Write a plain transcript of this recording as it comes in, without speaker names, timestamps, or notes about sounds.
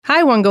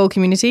Hi One Goal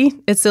community,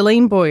 it's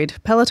Elaine Boyd,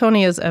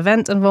 Pelotonia's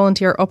Event and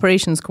Volunteer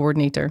Operations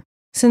Coordinator.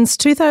 Since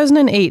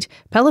 2008,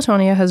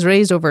 Pelotonia has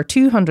raised over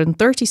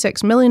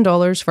 $236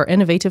 million for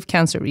innovative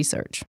cancer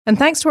research. And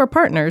thanks to our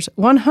partners,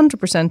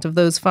 100% of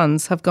those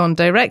funds have gone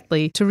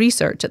directly to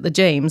research at the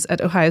James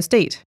at Ohio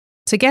State.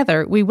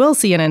 Together, we will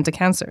see an end to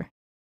cancer.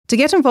 To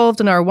get involved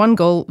in our One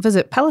Goal,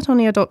 visit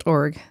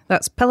pelotonia.org.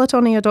 That's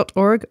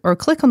pelotonia.org, or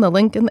click on the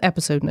link in the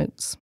episode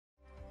notes.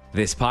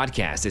 This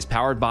podcast is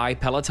powered by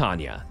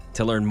Pelotonia.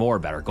 To learn more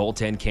about our goal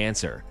to end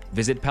cancer,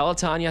 visit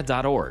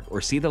pelotonia.org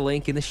or see the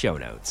link in the show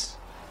notes.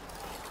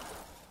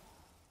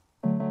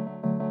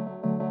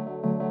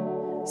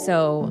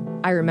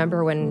 So I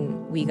remember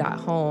when we got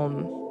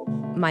home,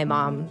 my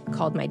mom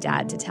called my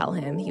dad to tell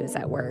him, he was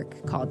at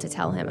work, called to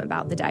tell him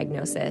about the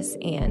diagnosis,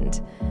 and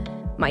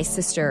my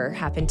sister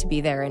happened to be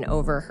there and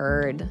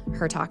overheard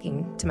her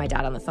talking to my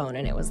dad on the phone,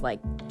 and it was like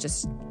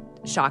just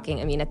shocking.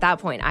 I mean, at that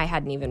point, I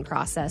hadn't even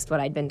processed what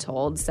I'd been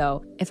told.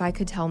 So if I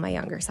could tell my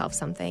younger self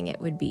something,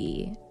 it would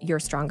be, you're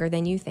stronger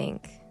than you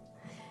think,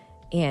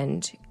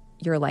 and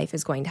your life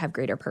is going to have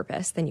greater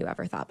purpose than you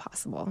ever thought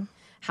possible.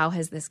 How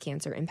has this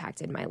cancer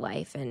impacted my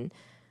life, and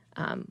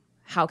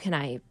how can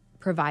I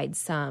provide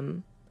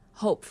some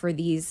hope for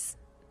these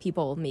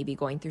people maybe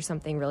going through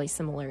something really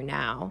similar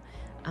now,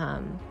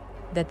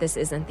 that this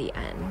isn't the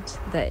end,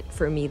 that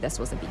for me this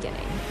was a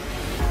beginning.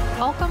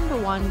 Welcome to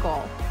One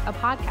Goal, a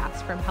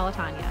podcast from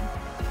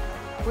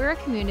Pelotonia. We're a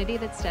community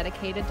that's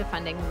dedicated to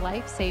funding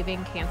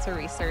life-saving cancer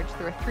research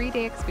through a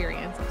 3-day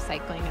experience of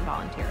cycling and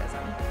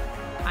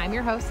volunteerism. I'm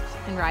your host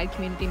and ride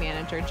community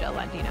manager, Jill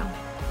Lendino.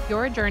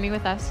 Your journey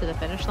with us to the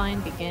finish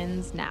line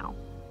begins now.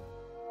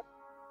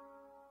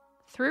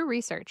 Through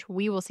research,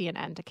 we will see an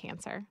end to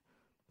cancer.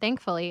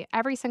 Thankfully,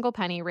 every single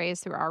penny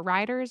raised through our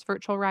riders,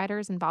 virtual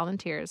riders, and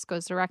volunteers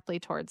goes directly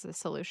towards the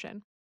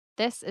solution.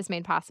 This is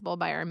made possible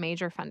by our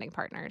major funding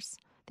partners,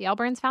 the L.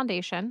 Burns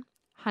Foundation,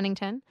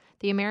 Huntington,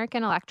 the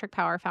American Electric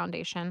Power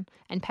Foundation,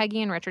 and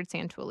Peggy and Richard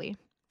Santulli.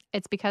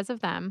 It's because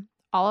of them,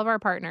 all of our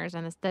partners,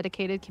 and this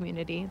dedicated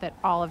community that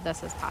all of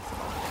this is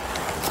possible.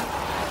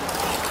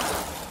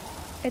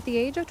 At the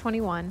age of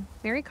 21,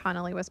 Mary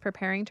Connolly was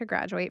preparing to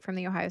graduate from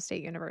The Ohio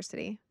State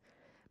University.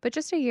 But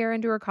just a year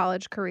into her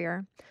college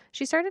career,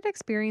 she started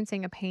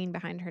experiencing a pain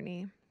behind her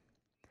knee.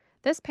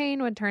 This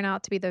pain would turn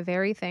out to be the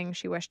very thing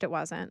she wished it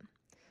wasn't.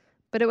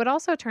 But it would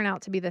also turn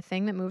out to be the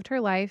thing that moved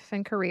her life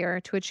and career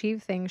to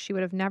achieve things she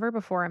would have never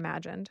before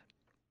imagined.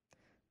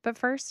 But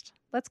first,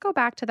 let's go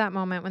back to that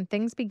moment when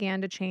things began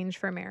to change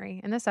for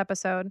Mary. In this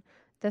episode,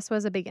 this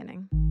was a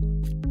beginning.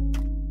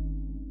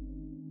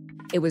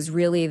 It was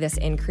really this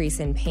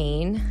increase in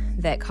pain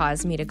that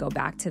caused me to go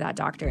back to that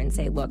doctor and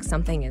say, look,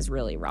 something is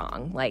really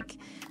wrong. Like,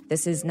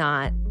 this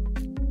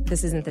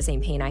isn't the same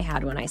pain I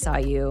had when I saw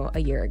you a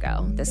year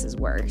ago. This is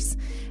worse.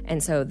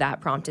 And so that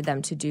prompted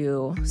them to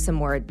do some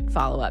more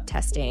follow-up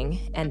testing,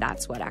 and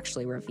that's what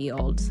actually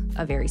revealed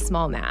a very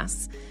small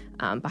mass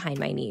behind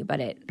my knee. But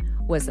it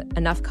was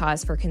enough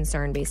cause for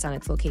concern based on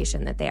its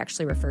location that they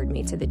actually referred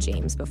me to the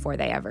James before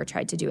they ever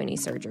tried to do any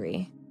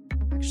surgery.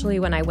 Actually,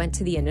 when I went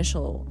to the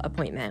initial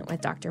appointment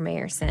with Dr.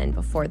 Mayerson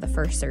before the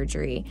first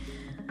surgery,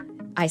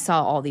 I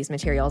saw all these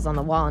materials on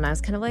the wall, and I was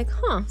kind of like,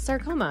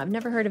 sarcoma, I've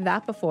never heard of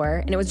that before.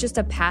 And it was just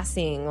a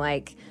passing,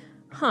 like,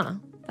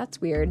 that's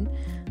weird.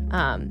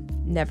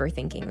 Never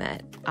thinking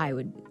that I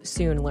would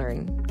soon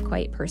learn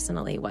quite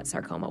personally what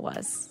sarcoma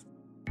was.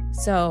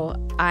 So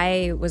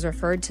I was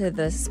referred to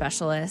the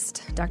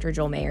specialist, Dr.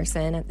 Joel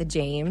Mayerson at the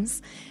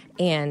James.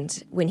 And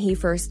when he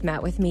first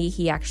met with me,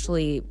 he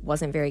actually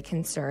wasn't very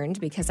concerned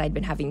because I'd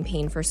been having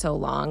pain for so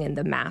long and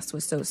the mass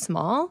was so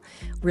small,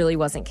 really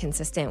wasn't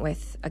consistent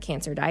with a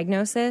cancer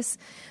diagnosis.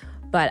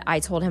 But I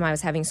told him I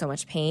was having so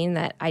much pain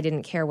that I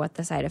didn't care what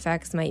the side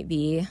effects might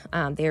be.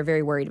 They were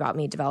very worried about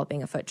me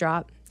developing a foot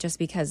drop just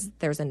because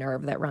there's a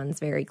nerve that runs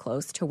very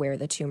close to where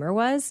the tumor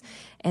was.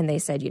 And they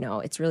said,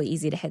 it's really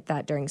easy to hit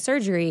that during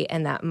surgery,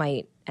 and that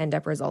might end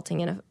up resulting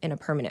in a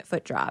permanent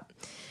foot drop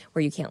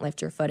where you can't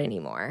lift your foot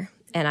anymore.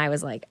 And I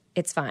was like,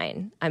 it's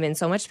fine. I'm in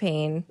so much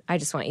pain. I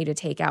just want you to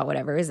take out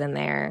whatever is in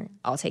there.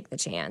 I'll take the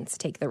chance,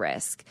 take the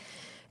risk.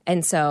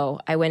 And so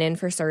I went in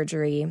for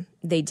surgery.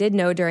 They did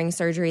know during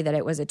surgery that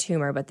it was a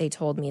tumor, but they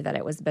told me that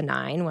it was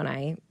benign when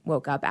I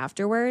woke up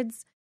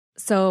afterwards.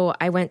 So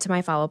I went to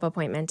my follow-up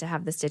appointment to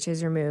have the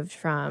stitches removed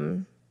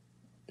from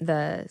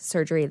the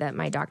surgery that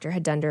my doctor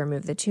had done to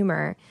remove the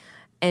tumor.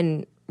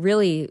 And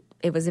really,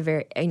 it was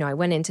I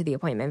went into the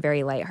appointment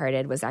very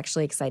lighthearted, was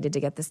actually excited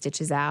to get the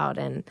stitches out,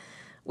 and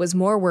was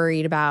more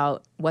worried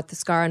about what the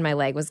scar on my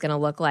leg was going to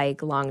look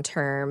like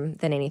long-term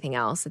than anything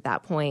else at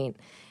that point.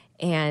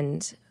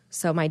 And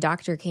so my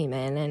doctor came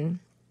in and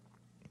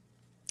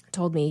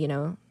told me,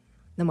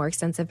 the more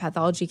extensive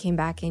pathology came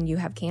back and you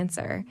have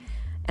cancer.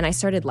 And I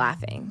started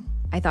laughing.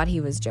 I thought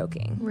he was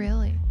joking.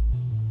 Really?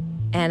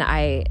 And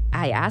I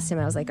asked him,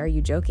 I was like, are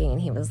you joking?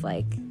 And he was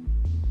like,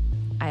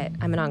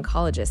 I'm an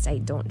oncologist. I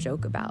don't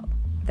joke about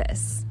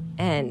this.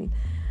 And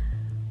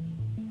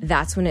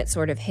that's when it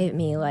sort of hit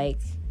me, like,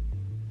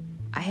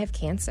 I have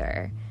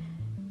cancer.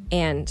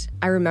 And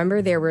I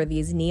remember there were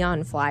these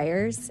neon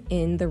flyers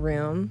in the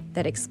room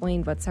that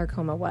explained what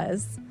sarcoma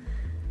was.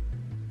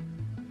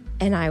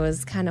 And I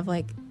was kind of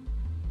like,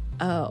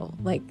 oh,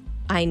 like,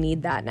 I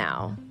need that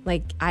now.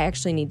 Like, I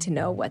actually need to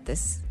know what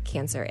this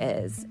cancer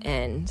is.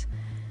 And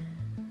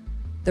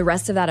the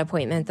rest of that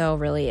appointment, though,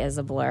 really is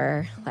a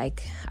blur.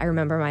 Like, I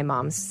remember my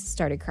mom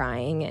started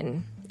crying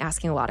and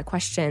asking a lot of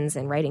questions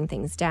and writing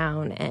things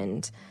down,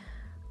 and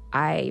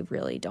I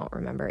really don't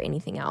remember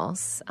anything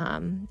else.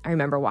 I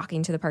remember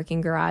walking to the parking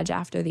garage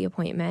after the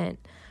appointment.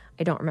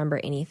 I don't remember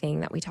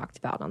anything that we talked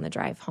about on the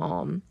drive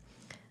home.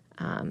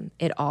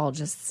 It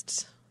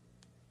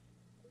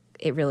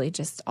really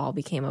just all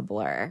became a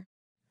blur.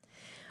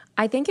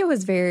 I think it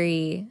was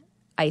very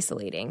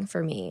isolating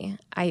for me.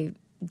 I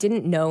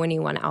didn't know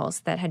anyone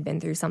else that had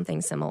been through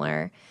something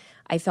similar.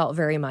 I felt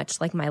very much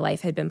like my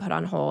life had been put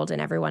on hold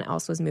and everyone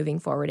else was moving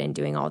forward and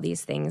doing all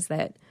these things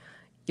that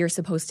you're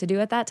supposed to do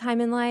at that time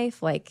in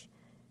life, like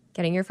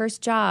getting your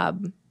first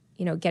job,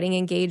 getting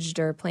engaged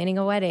or planning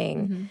a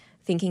wedding,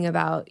 thinking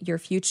about your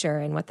future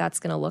and what that's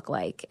going to look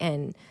like.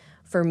 And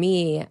for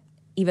me,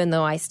 even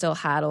though I still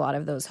had a lot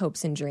of those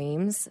hopes and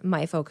dreams,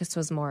 my focus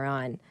was more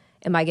on,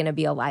 am I going to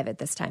be alive at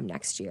this time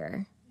next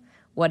year?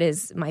 What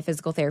is my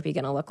physical therapy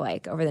going to look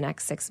like over the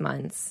next 6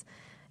 months?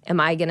 Am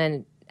I going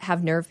to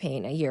have nerve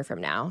pain a year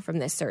from now from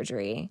this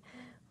surgery?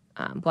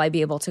 Will I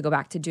be able to go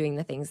back to doing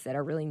the things that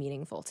are really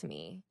meaningful to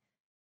me?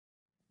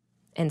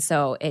 And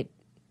so it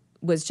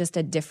was just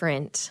a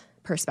different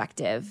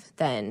perspective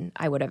than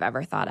I would have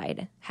ever thought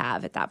I'd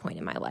have at that point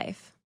in my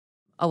life.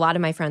 A lot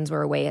of my friends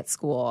were away at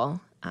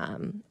school.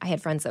 I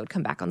had friends that would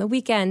come back on the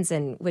weekends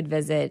and would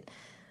visit,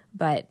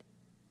 but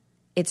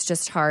it's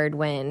just hard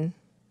when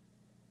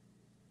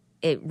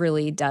it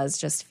really does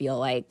just feel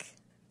like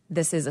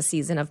this is a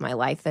season of my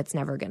life that's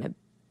never going to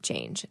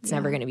change. It's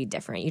never going to be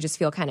different. You just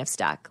feel kind of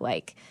stuck.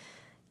 Like,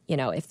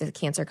 if the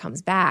cancer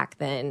comes back,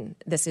 then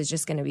this is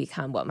just going to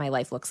become what my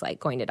life looks like,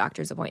 going to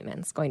doctor's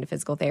appointments, going to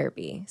physical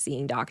therapy,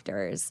 seeing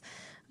doctors,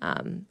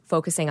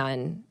 focusing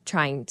on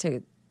trying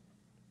to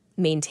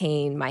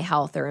maintain my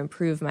health or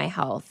improve my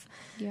health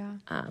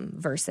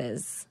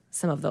versus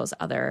some of those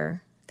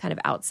other kind of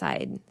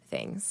outside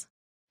things.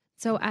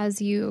 So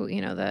as you,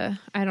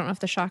 I don't know if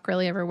the shock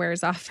really ever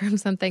wears off from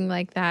something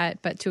like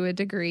that, but to a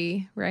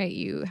degree, right,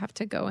 you have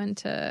to go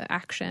into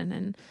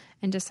action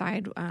and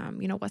decide,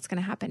 what's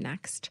going to happen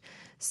next.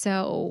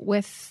 So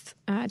with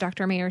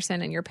Dr.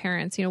 Mayerson and your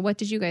parents, what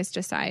did you guys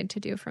decide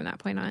to do from that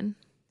point on?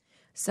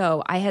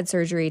 So I had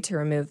surgery to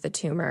remove the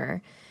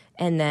tumor,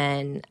 and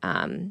then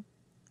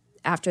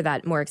after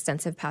that more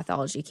extensive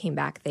pathology came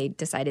back, they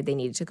decided they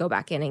needed to go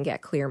back in and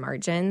get clear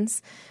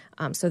margins.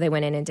 So they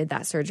went in and did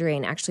that surgery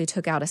and actually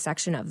took out a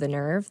section of the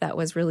nerve that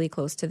was really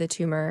close to the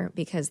tumor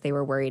because they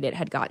were worried it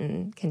had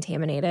gotten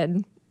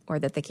contaminated or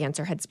that the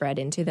cancer had spread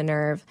into the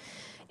nerve.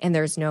 And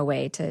there's no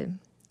way to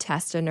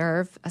test a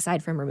nerve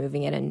aside from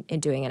removing it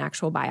and doing an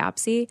actual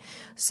biopsy.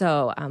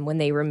 So when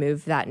they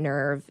removed that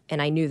nerve,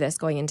 and I knew this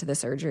going into the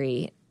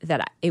surgery,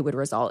 that it would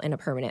result in a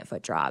permanent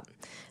foot drop.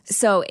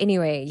 So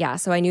anyway,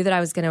 so I knew that I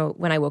was going to,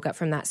 when I woke up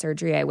from that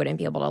surgery, I wouldn't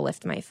be able to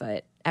lift my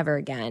foot ever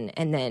again.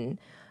 And then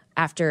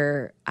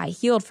after I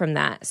healed from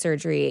that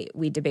surgery,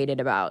 we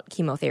debated about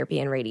chemotherapy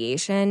and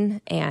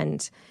radiation,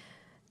 and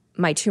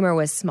my tumor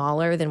was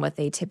smaller than what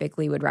they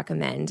typically would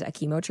recommend a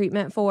chemo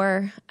treatment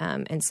for.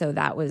 And so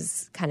that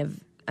was kind of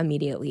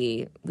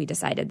immediately, we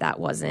decided that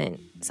wasn't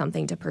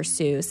something to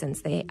pursue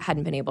since they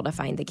hadn't been able to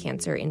find the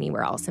cancer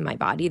anywhere else in my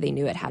body. They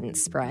knew it hadn't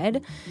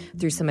spread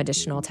through some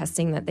additional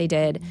testing that they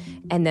did.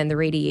 And then the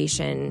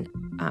radiation,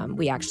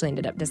 we actually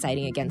ended up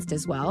deciding against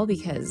as well,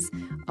 because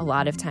a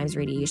lot of times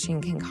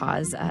radiation can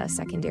cause a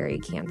secondary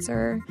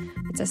cancer.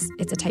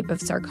 It's a type of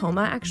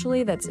sarcoma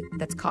actually that's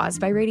caused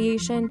by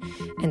radiation.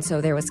 And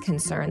so there was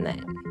concern that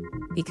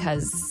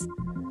because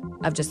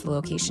of just the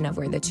location of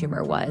where the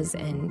tumor was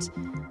and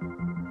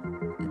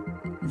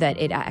that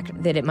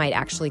it might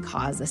actually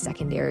cause a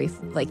secondary,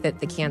 like that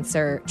the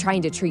cancer,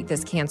 trying to treat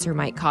this cancer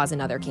might cause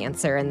another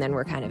cancer, and then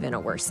we're kind of in a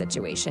worse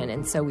situation.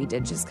 And so we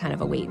did just kind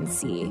of a wait and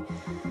see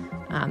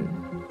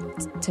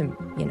to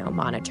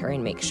monitor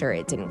and make sure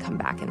it didn't come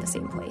back in the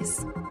same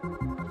place.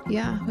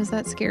 Yeah. Was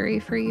that scary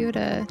for you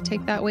to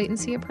take that wait and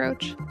see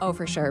approach? Oh,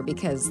 for sure,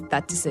 because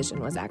that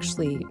decision was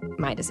actually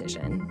my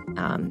decision.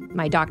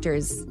 My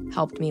doctors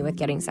helped me with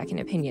getting second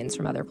opinions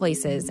from other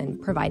places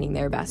and providing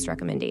their best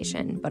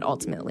recommendation, but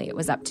ultimately it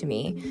was up to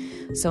me.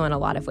 So in a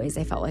lot of ways,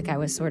 I felt like I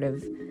was sort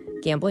of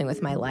gambling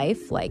with my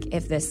life. Like,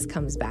 if this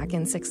comes back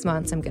in 6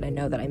 months, I'm going to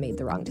know that I made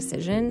the wrong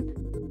decision.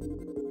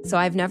 So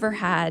I've never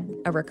had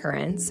a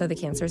recurrence, so the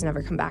cancer's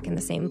never come back in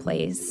the same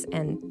place.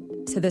 And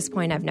to this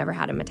point, I've never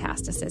had a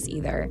metastasis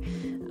either.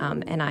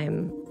 And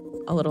I'm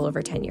a little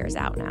over 10 years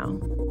out now.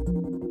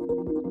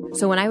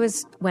 So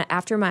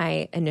after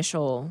my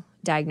initial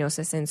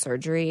diagnosis and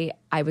surgery,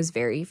 I was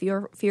very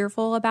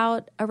fearful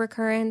about a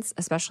recurrence,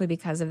 especially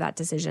because of that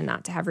decision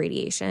not to have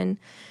radiation.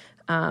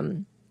 I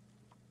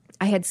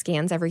had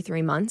scans every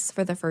 3 months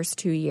for the first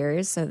 2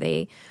 years. So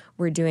they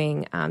were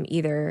doing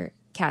either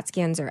CAT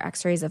scans or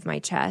x-rays of my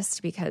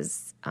chest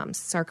because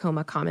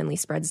sarcoma commonly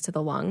spreads to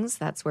the lungs.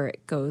 That's where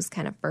it goes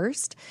kind of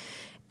first.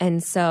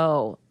 And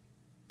so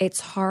it's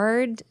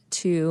hard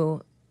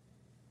to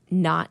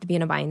not be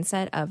in a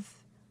mindset of,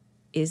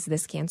 is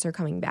this cancer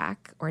coming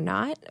back or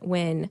not,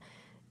 when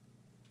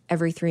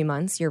every 3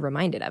 months you're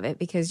reminded of it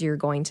because you're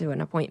going to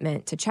an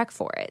appointment to check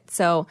for it.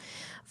 So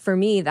for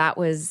me, that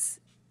was,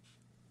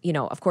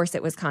 of course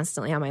it was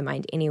constantly on my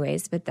mind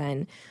anyways, but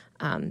then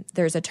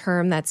there's a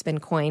term that's been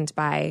coined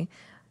by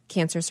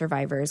cancer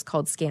survivors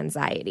called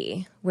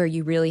scanxiety, where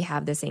you really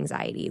have this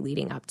anxiety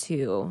leading up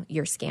to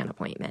your scan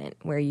appointment,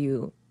 where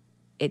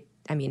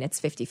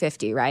it's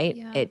 50-50, right?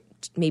 Yeah. It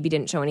maybe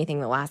didn't show anything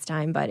the last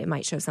time, but it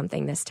might show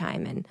something this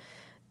time. And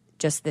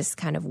just this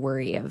kind of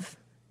worry of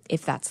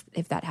if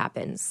that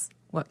happens,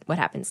 what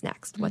happens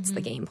next? What's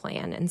the game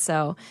plan? And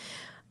so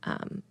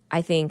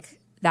I think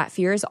that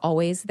fear is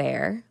always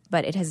there,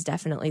 but it has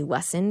definitely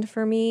lessened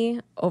for me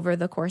over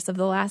the course of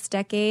the last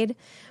decade.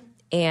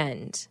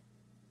 But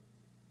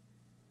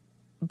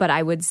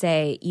I would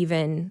say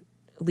even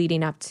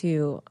leading up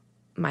to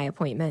my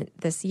appointment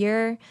this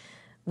year,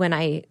 when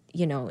I,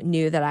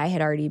 knew that I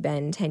had already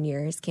been 10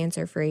 years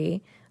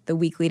cancer-free, the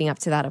week leading up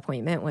to that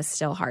appointment was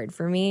still hard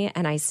for me.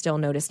 And I still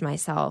noticed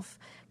myself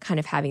kind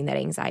of having that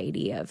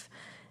anxiety of,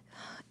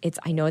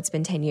 I know it's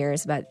been 10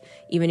 years, but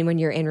even when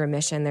you're in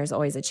remission, there's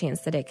always a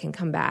chance that it can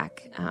come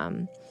back.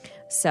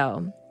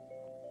 So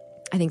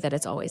I think that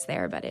it's always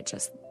there, but it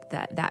just,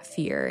 that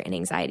fear and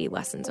anxiety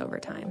lessens over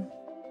time.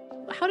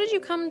 How did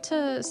you come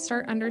to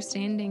start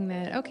understanding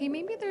that, okay,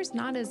 maybe there's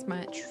not as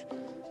much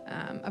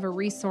of a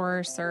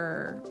resource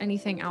or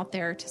anything out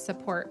there to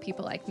support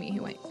people like me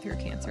who went through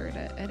cancer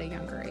at a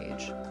younger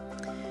age?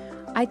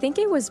 I think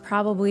it was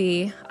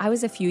probably, I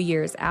was a few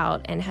years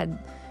out and had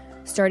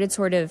started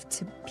sort of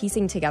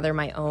piecing together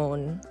my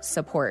own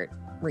support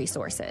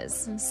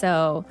resources.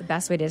 So the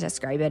best way to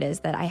describe it is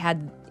that I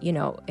had,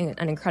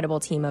 an incredible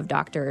team of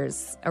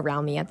doctors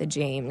around me at the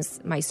James.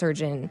 My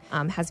surgeon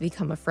has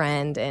become a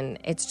friend, and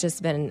it's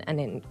just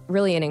been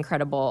really an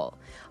incredible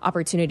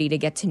opportunity to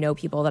get to know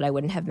people that I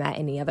wouldn't have met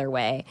any other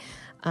way.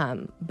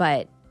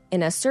 But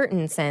in a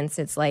certain sense,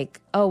 it's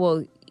like, oh,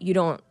 well, you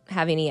don't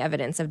have any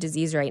evidence of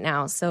disease right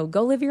now, so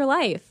go live your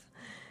life.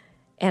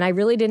 And I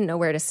really didn't know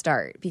where to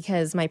start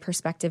because my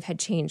perspective had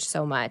changed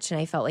so much, and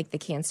I felt like the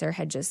cancer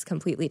had just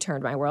completely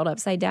turned my world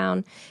upside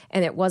down,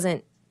 and it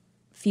wasn't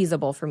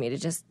feasible for me to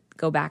just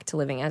go back to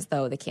living as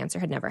though the cancer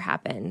had never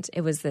happened.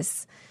 It was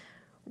this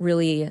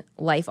really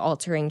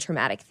life-altering,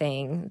 traumatic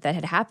thing that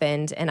had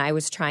happened, and I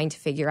was trying to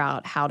figure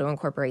out how to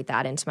incorporate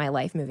that into my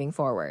life moving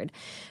forward.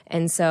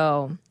 And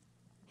so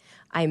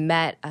I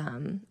met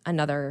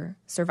another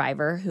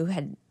survivor who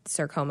had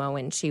sarcoma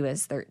when she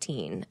was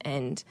 13,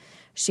 and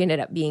she ended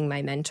up being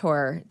my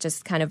mentor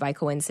just kind of by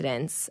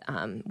coincidence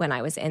when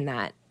I was in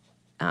that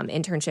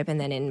internship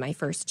and then in my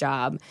first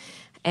job.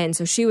 And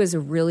so she was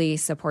really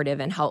supportive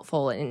and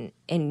helpful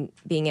in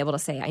being able to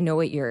say, I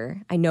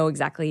know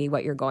exactly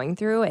what you're going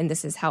through, and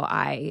this is how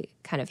I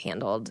kind of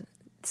handled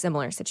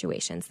similar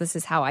situations. This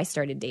is how I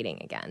started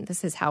dating again.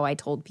 This is how I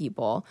told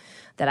people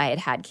that I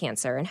had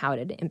cancer and how it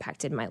had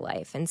impacted my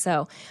life. And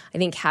so I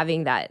think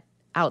having that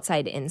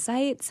outside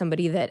insight,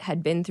 somebody that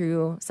had been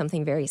through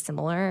something very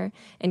similar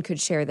and could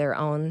share their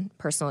own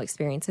personal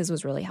experiences,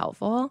 was really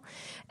helpful.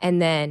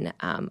 And then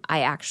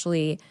I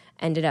actually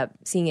ended up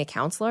seeing a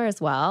counselor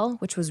as well,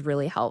 which was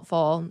really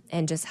helpful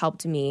and just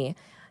helped me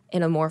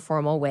in a more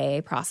formal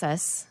way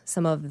process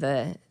some of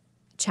the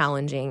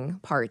challenging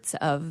parts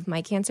of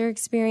my cancer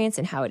experience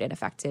and how it had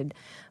affected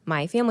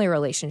my family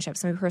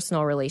relationships, my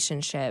personal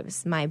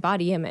relationships, my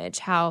body image,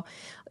 how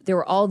there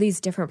were all these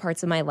different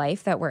parts of my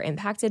life that were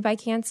impacted by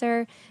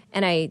cancer,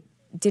 and I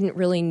didn't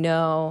really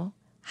know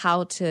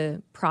how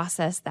to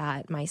process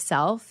that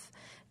myself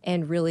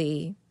and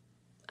really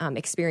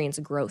experience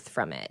growth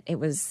from it. It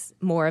was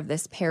more of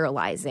this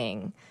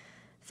paralyzing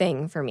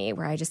thing for me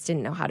where I just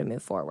didn't know how to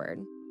move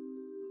forward.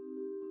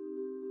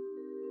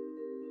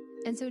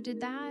 And so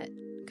did that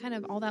kind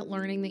of all that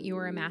learning that you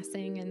were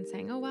amassing and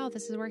saying, oh, wow,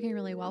 this is working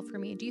really well for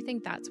me, do you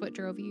think that's what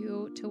drove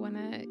you to want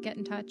to get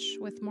in touch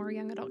with more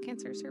young adult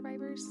cancer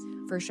survivors?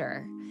 For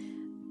sure.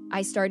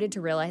 I started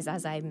to realize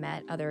as I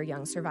met other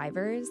young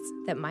survivors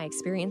that my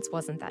experience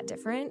wasn't that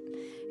different.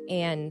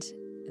 And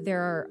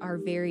there are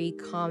very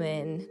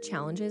common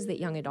challenges that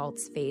young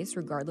adults face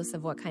regardless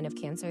of what kind of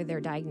cancer they're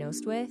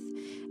diagnosed with.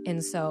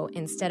 And so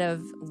instead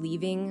of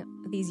leaving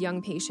these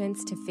young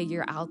patients to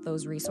figure out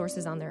those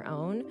resources on their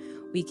own,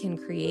 we can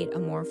create a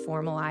more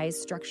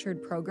formalized,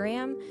 structured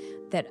program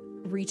that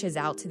reaches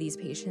out to these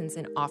patients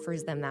and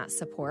offers them that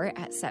support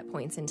at set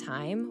points in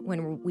time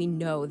when we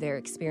know they're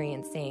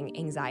experiencing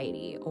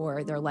anxiety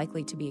or they're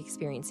likely to be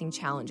experiencing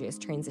challenges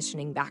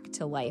transitioning back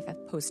to life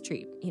at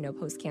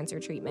post-cancer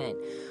treatment,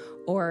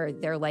 or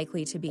they're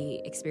likely to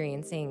be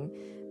experiencing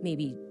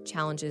maybe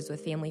challenges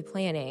with family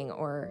planning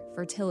or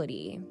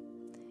fertility.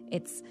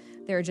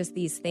 There are just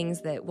these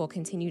things that will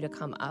continue to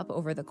come up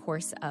over the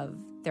course of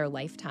their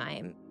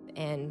lifetime.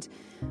 And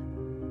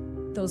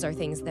those are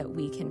things that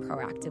we can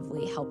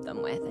proactively help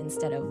them with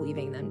instead of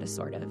leaving them to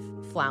sort of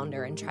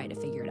flounder and try to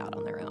figure it out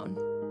on their own.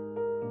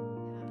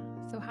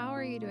 So how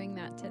are you doing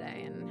that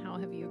today, and how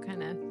have you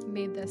kind of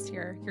made this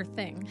your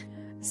thing?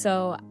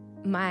 So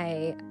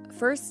my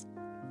first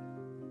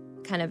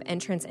kind of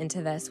entrance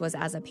into this was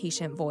as a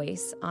patient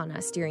voice on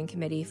a steering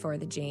committee for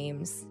the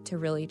James to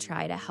really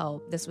try to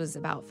help. This was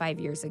about 5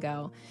 years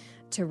ago,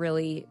 to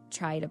really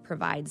try to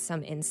provide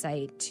some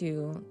insight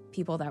to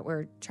people that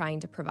were trying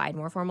to provide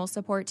more formal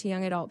support to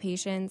young adult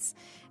patients.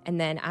 And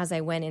then as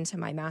I went into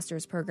my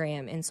master's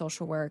program in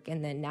social work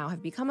and then now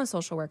have become a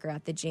social worker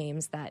at the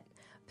James, that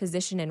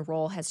position and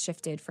role has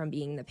shifted from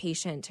being the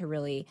patient to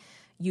really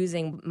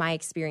using my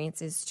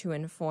experiences to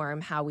inform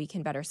how we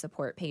can better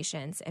support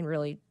patients and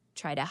really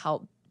try to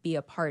help be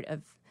a part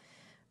of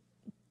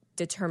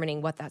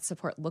determining what that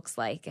support looks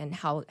like and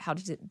how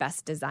to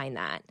best design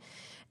that.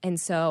 And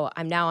so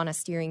I'm now on a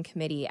steering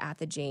committee at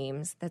the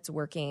James that's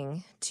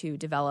working to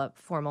develop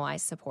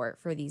formalized support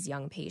for these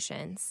young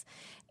patients,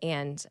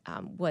 and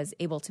was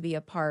able to be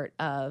a part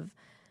of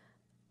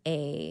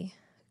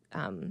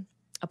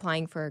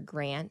applying for a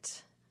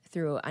grant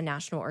through a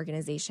national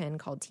organization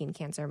called Teen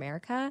Cancer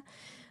America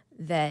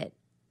that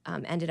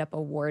ended up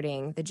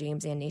awarding the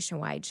James and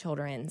Nationwide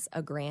Children's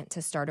a grant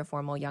to start a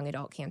formal young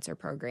adult cancer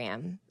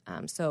program.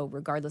 So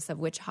regardless of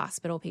which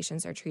hospital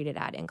patients are treated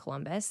at in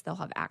Columbus, they'll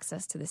have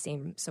access to the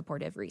same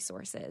supportive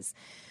resources.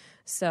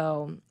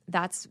 So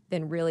that's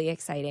been really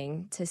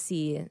exciting to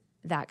see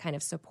that kind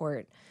of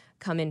support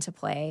come into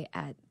play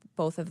at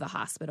both of the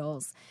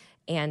hospitals.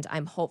 And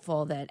I'm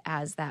hopeful that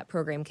as that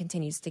program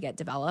continues to get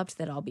developed,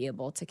 that I'll be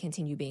able to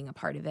continue being a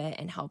part of it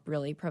and help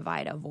really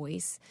provide a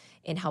voice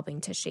in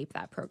helping to shape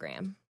that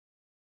program.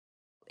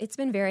 It's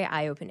been very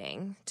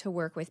eye-opening to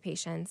work with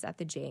patients at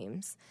the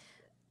James.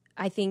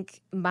 I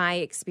think my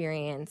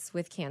experience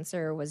with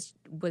cancer was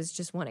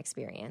just one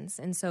experience.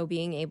 And so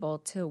being able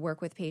to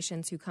work with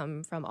patients who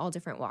come from all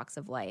different walks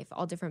of life,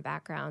 all different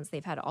backgrounds,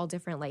 they've had all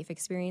different life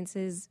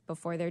experiences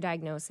before their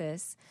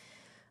diagnosis,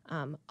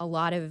 a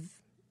lot of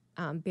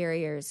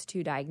barriers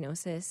to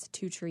diagnosis,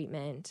 to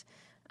treatment,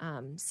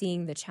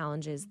 seeing the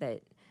challenges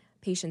that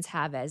patients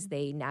have as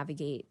they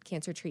navigate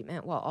cancer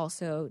treatment while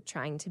also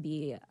trying to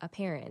be a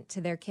parent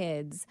to their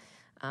kids,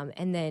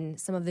 and then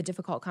some of the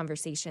difficult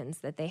conversations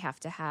that they have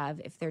to have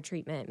if their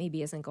treatment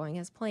maybe isn't going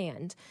as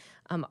planned,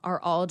 are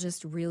all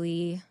just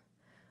really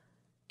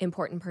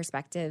important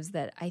perspectives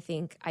that I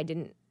think I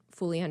didn't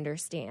fully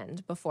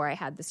understand before I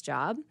had this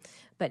job.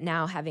 But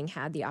now, having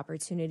had the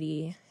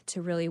opportunity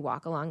to really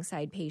walk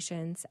alongside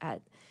patients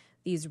at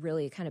these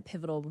really kind of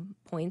pivotal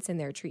points in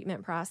their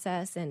treatment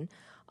process and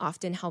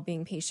often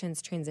helping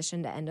patients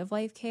transition to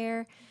end-of-life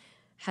care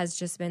has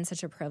just been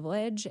such a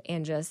privilege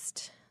and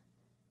just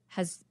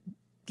has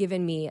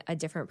given me a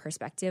different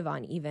perspective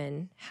on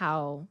even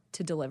how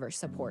to deliver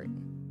support.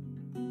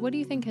 What do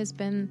you think has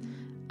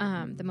been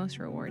the most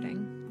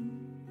rewarding?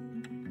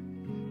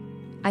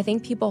 I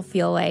think people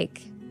feel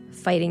like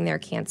fighting their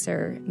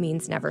cancer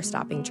means never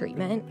stopping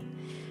treatment.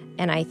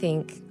 And I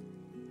think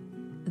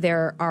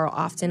there are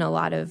often a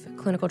lot of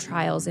clinical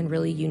trials and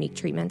really unique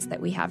treatments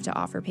that we have to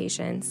offer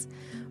patients.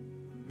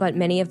 But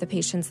many of the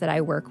patients that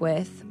I work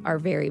with are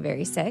very,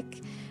 very sick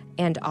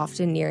and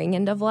often nearing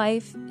end of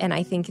life. And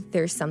I think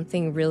there's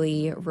something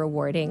really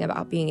rewarding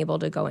about being able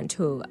to go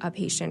into a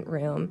patient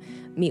room,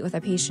 meet with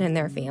a patient and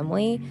their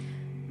family,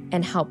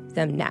 and help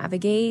them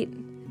navigate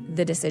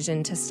the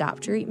decision to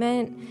stop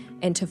treatment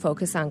and to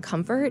focus on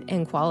comfort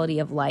and quality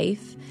of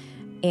life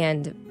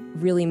and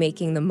really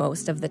making the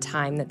most of the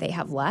time that they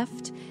have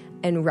left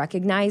and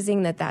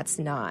recognizing that that's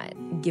not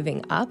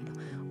giving up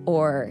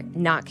or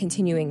not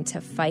continuing to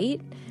fight.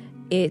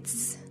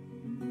 It's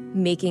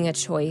making a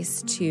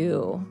choice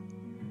to,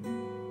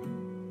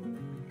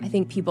 I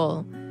think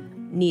people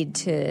need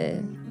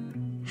to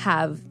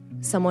have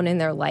someone in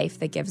their life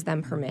that gives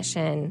them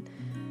permission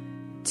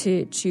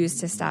to choose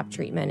to stop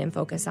treatment and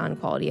focus on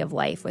quality of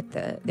life with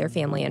their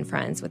family and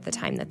friends with the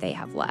time that they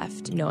have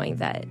left, knowing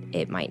that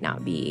it might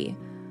not be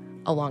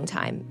a long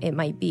time. It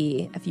might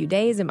be a few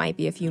days, it might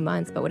be a few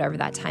months, but whatever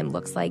that time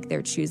looks like,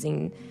 they're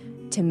choosing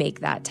to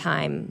make that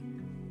time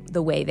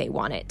the way they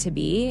want it to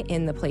be,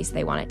 in the place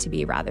they want it to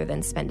be, rather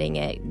than spending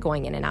it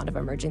going in and out of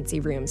emergency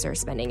rooms or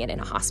spending it in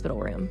a hospital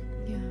room.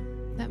 Yeah,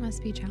 that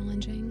must be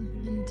challenging,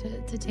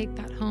 and to take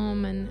that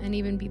home and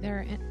even be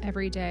there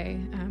every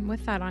day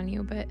with that on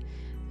you. But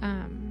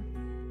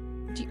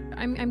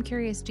I'm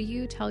curious, do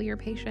you tell your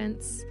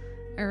patients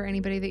or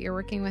anybody that you're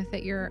working with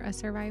that you're a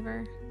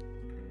survivor?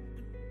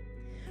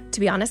 To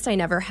be honest, I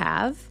never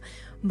have,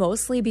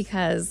 mostly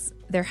because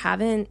there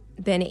haven't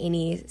been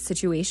any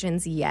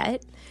situations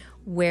yet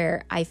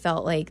where I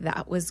felt like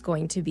that was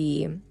going to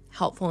be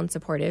helpful and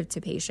supportive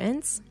to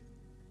patients.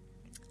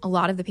 A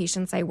lot of the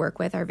patients I work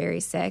with are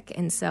very sick,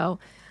 and so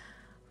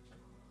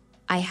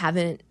I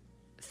haven't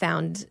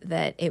found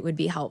that it would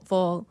be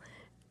helpful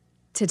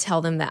to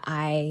tell them that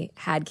I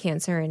had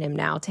cancer and am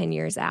now 10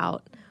 years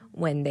out,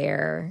 when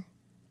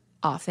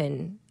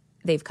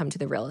they've come to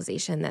the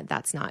realization that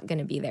that's not going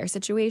to be their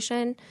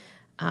situation.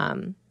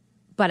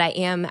 But But I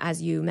am,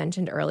 as you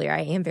mentioned earlier,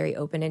 I am very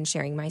open in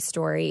sharing my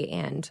story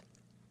and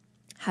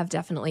have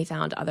definitely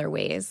found other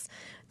ways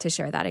to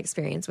share that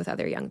experience with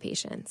other young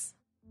patients.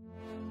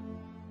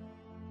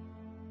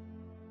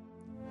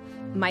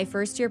 My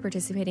first year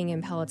participating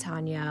in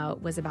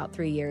Pelotonia was about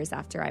 3 years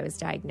after I was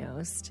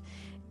diagnosed.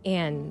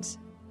 And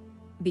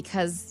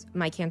because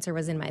my cancer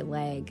was in my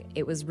leg,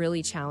 it was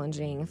really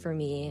challenging for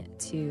me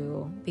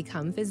to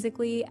become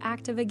physically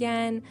active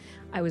again.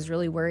 I was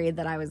really worried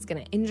that I was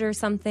going to injure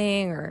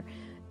something or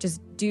just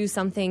do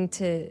something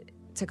to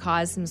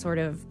cause some sort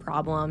of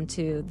problem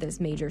to this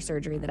major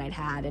surgery that I'd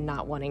had, and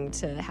not wanting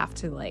to have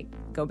to like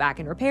go back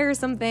and repair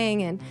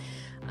something.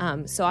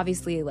 And so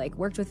obviously like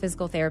worked with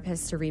physical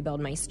therapists to rebuild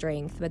my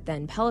strength. But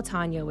then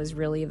Pelotonia was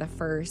really the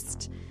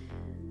first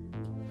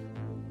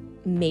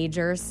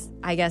major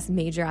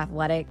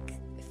athletic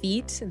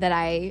feat that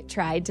I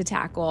tried to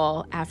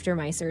tackle after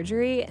my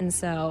surgery. And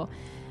so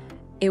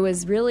it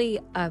was really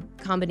a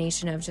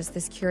combination of just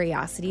this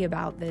curiosity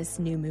about this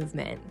new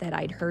movement that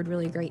I'd heard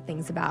really great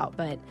things about,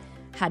 but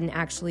hadn't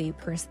actually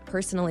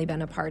personally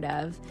been a part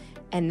of.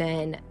 And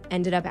then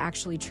ended up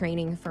actually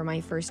training for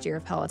my first year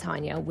of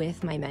Pelotonia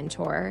with my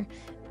mentor.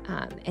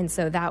 And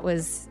so that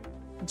was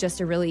just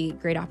a really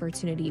great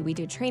opportunity. We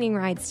did training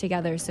rides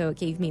together, so it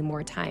gave me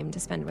more time to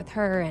spend with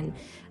her, and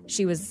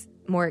she was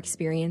more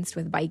experienced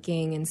with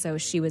biking, and so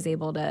she was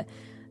able to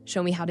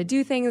show me how to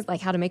do things,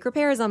 like how to make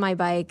repairs on my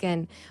bike.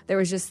 And there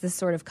was just this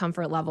sort of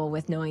comfort level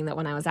with knowing that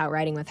when I was out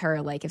riding with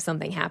her, like if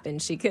something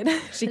happened, she could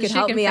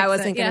help me. I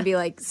wasn't going to be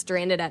like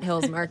stranded at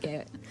Hills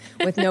Market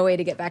with no way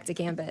to get back to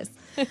campus.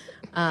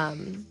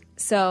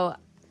 So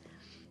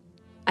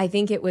I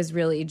think it was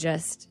really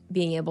just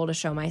being able to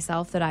show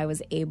myself that I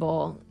was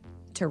able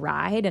to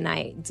ride. And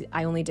I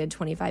only did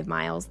 25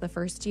 miles the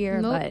first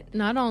year. Nope, but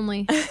not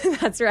only.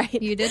 That's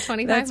right. You did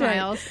 25 That's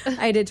miles. Right.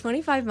 I did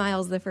 25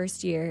 miles the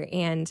first year.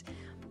 And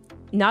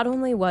not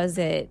only was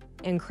it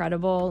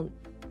incredible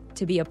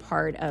to be a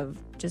part of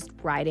just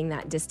riding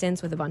that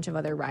distance with a bunch of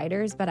other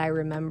riders, but I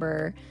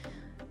remember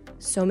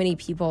so many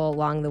people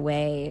along the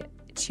way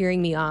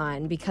cheering me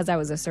on because I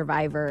was a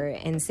survivor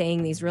and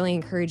saying these really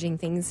encouraging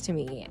things to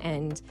me.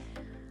 And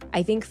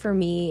I think for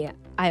me,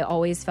 I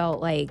always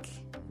felt like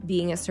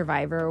being a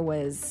survivor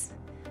was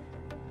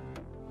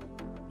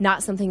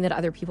not something that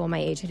other people my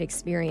age had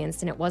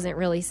experienced, and it wasn't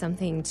really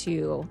something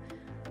to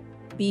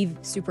be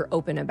super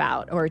open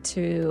about or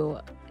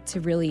to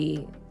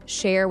really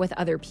share with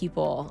other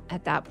people.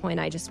 At that point,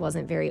 I just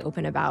wasn't very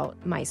open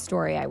about my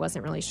story. I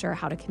wasn't really sure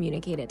how to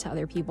communicate it to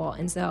other people.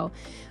 And so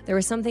there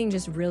was something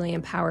just really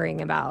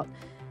empowering about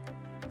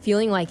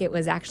feeling like it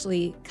was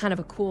actually kind of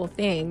a cool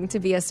thing to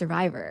be a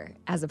survivor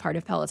as a part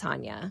of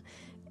Pelotonia.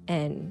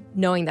 And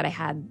knowing that I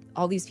had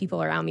all these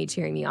people around me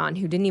cheering me on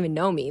who didn't even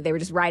know me. They were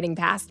just riding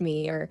past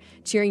me or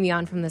cheering me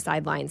on from the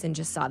sidelines, and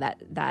just saw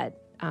that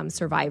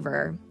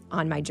survivor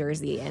on my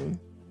jersey and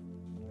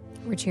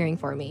were cheering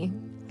for me.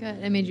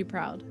 Good. It made you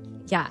proud.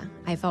 Yeah,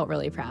 I felt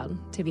really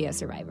proud to be a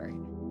survivor.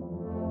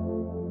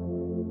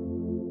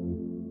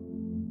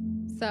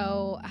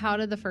 So how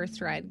did the first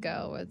ride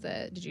go?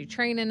 Did you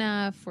train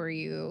enough? Were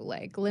you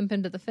like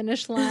limping to the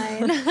finish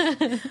line?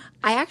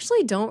 I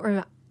actually don't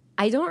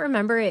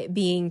remember it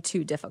being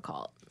too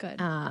difficult.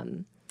 Good.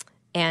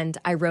 And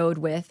I rode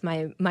with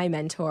my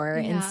mentor,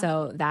 Yeah. and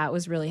so that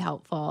was really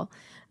helpful.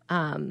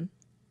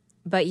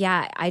 But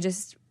yeah,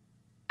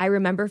 I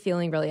remember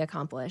feeling really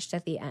accomplished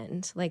at the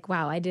end. Like,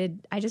 wow, I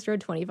just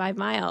rode 25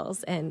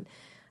 miles. And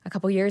a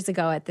couple years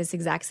ago at this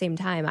exact same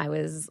time, I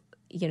was,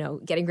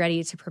 getting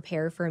ready to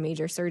prepare for a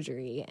major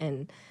surgery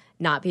and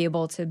not be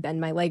able to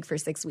bend my leg for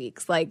 6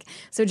 weeks. Like,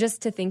 so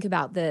just to think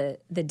about the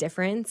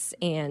difference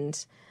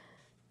and,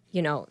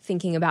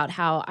 thinking about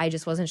how I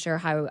just wasn't sure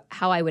how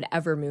I would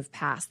ever move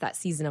past that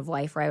season of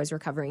life where I was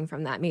recovering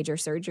from that major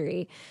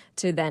surgery,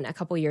 to then a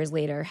couple years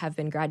later have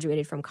been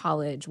graduated from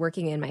college,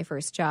 working in my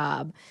first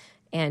job,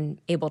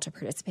 and able to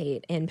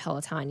participate in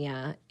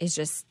Pelotonia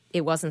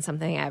it wasn't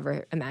something I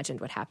ever imagined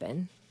would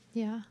happen.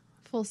 Yeah.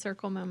 Full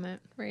circle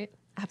moment, right?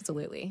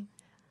 Absolutely.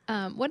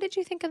 What did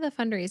you think of the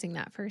fundraising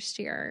that first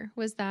year?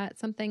 Was that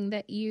something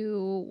that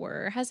you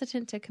were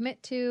hesitant to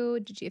commit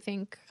to? Did you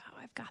think,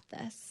 I've got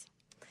this?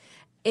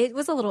 It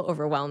was a little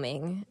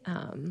overwhelming,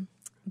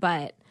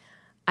 but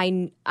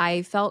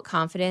I felt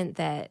confident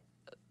that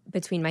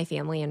between my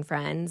family and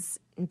friends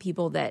and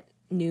people that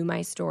knew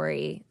my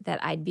story,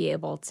 that I'd be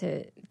able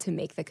to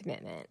make the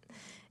commitment.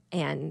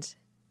 And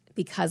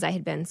because I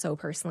had been so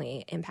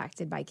personally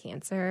impacted by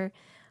cancer,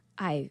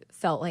 I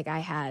felt like I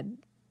had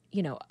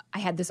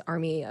this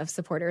army of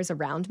supporters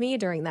around me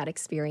during that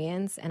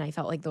experience, and I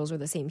felt like those were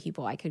the same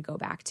people I could go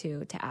back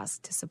to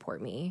ask to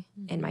support me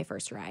in my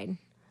first ride.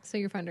 So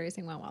your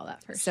fundraising went well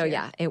that first year. year.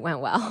 So yeah, it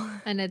went well.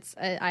 And it's,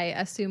 I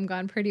assume,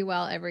 gone pretty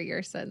well every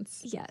year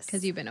since. Yes.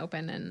 Because you've been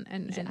open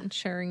and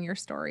sharing your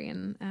story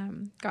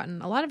and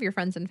gotten a lot of your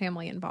friends and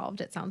family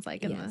involved, it sounds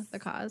like, in the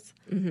cause.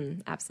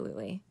 Mm-hmm.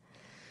 Absolutely.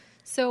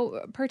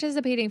 So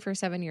participating for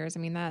 7 years,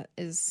 I mean, that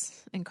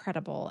is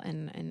incredible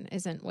and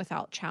isn't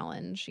without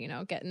challenge,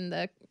 getting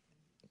the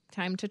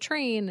time to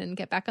train and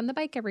get back on the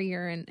bike every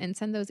year and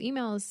send those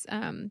emails.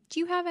 Do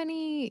you have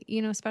any,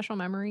 special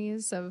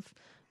memories of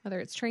whether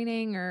it's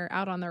training or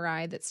out on the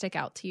ride that stick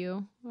out to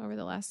you over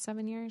the last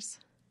 7 years?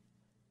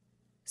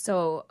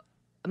 So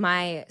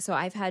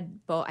I've had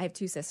I have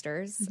two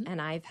sisters,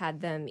 and I've had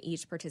them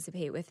each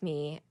participate with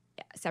me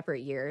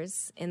separate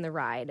years in the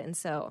ride. And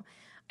so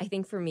I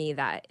think for me,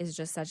 that is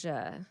just such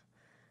a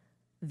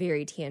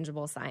very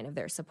tangible sign of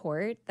their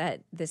support,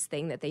 that this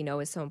thing that they know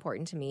is so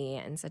important to me,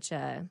 and such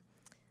an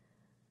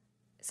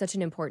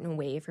important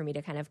way for me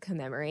to kind of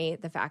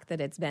commemorate the fact that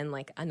it's been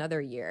like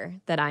another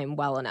year that I'm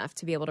well enough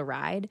to be able to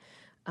ride,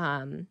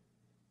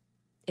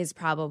 is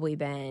probably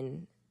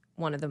been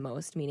one of the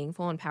most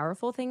meaningful and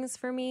powerful things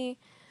for me.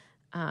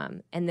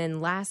 And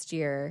then last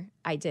year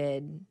I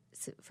decided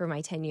for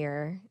my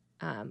 10-year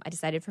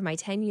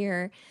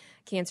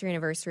cancer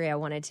anniversary, I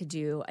wanted to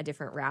do a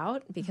different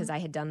route because I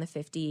had done the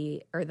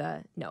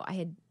 45.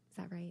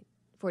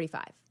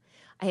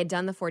 I had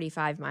done the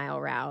 45-mile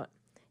route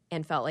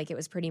and felt like it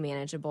was pretty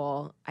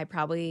manageable. I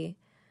probably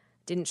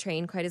didn't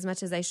train quite as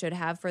much as I should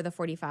have for the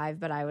 45,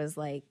 but I was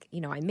like,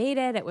 I made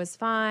it. It was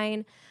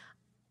fine.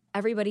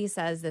 Everybody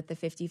says that the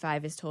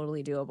 55 is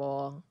totally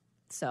doable.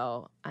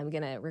 So I'm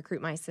going to recruit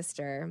my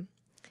sister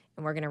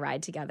and we're going to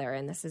ride together,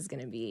 and this is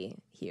going to be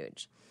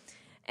huge.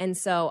 And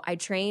so I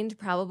trained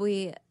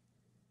probably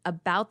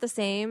about the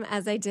same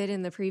as I did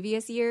in the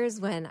previous years,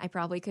 when I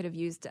probably could have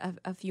used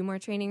a few more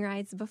training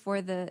rides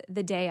before the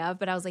day of.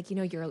 But I was like,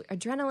 your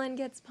adrenaline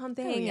gets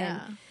pumping. Oh,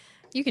 yeah. And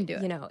you can do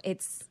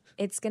it.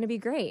 It's going to be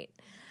great.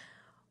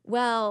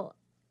 Well,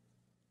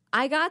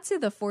 I got to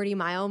the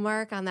 40-mile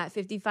mark on that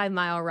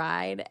 55-mile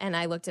ride, and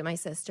I looked at my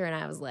sister and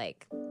I was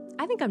like,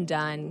 I think I'm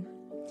done.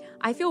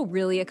 I feel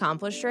really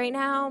accomplished right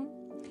now,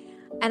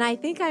 and I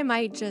think I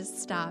might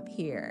just stop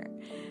here.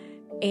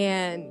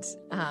 And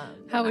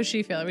how was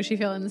she feeling? Was she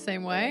feeling the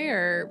same way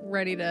or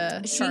ready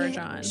to charge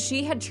on?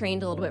 She had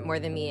trained a little bit more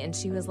than me, and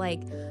she was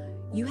like,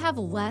 you have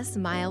less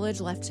mileage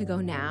left to go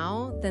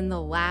now than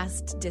the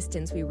last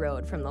distance we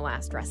rode from the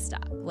last rest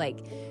stop.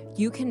 Like,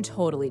 you can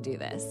totally do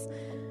this.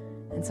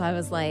 And so I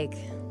was like,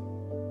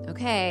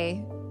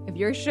 okay, if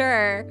you're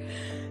sure.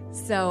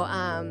 So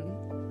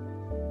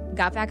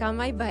got back on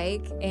my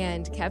bike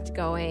and kept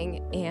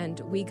going, and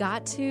we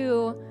got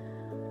to,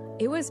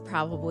 it was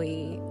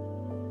probably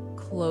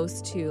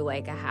close to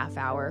like a half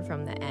hour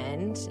from the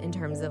end in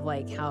terms of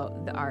like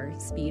our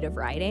speed of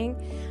riding.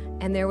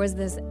 And there was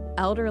this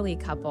elderly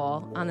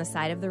couple on the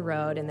side of the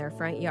road in their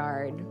front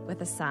yard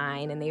with a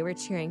sign, and they were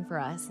cheering for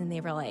us, and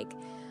they were like,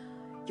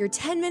 you're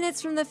 10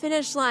 minutes from the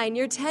finish line.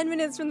 You're 10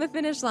 minutes from the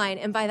finish line.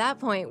 And by that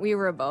point, we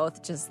were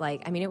both just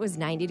like, it was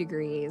 90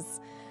 degrees.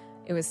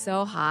 It was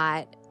so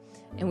hot,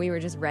 and we were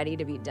just ready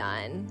to be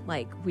done.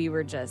 Like, we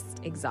were just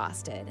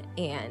exhausted.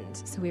 And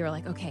so we were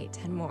like, okay,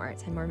 10 more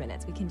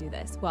minutes. We can do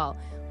this. Well,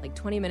 like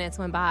 20 minutes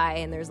went by,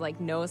 and there's like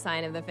no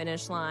sign of the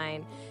finish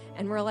line.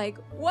 And we're like,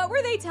 what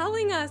were they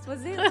telling us?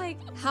 Was it like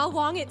how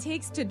long it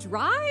takes to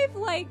drive?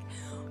 Like,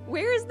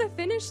 where's the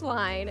finish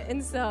line?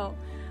 And so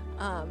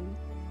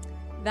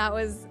that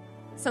was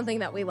something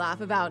that we laugh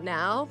about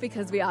now,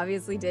 because we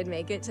obviously did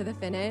make it to the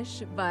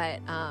finish.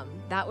 But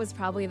that was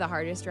probably the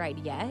hardest ride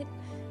yet.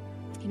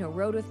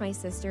 Rode with my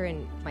sister,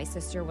 and my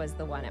sister was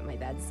the one at my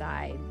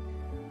bedside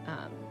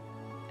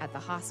at the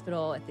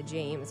hospital, at the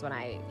James, when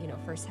I,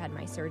 first had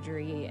my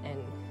surgery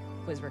and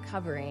was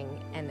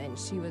recovering. And then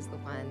she was the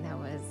one that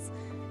was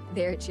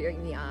there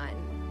cheering me on,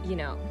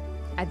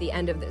 at the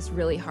end of this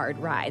really hard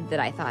ride that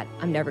I thought,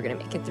 I'm never going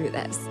to make it through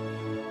this.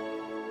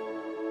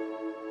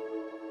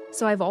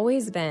 So I've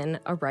always been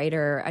a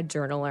writer, a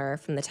journaler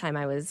from the time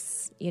I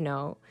was,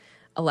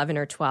 11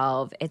 or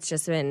 12. It's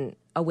just been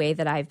a way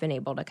that I've been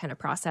able to kind of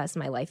process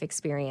my life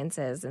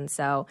experiences. And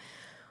so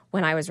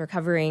when I was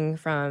recovering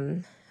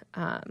from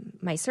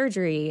my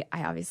surgery,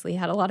 I obviously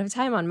had a lot of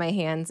time on my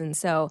hands. And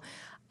so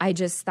I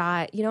just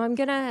thought, I'm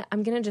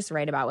gonna just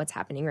write about what's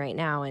happening right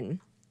now. And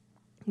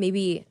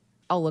maybe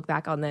I'll look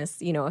back on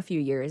this, a few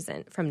years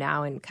from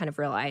now and kind of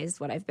realize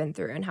what I've been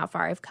through and how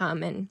far I've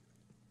come. And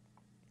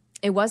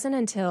it wasn't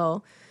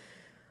until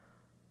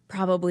it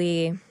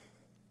probably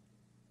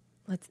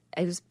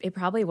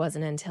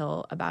wasn't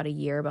until about a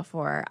year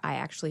before I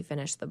actually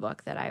finished the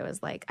book that I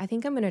was like, I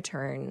think I'm going to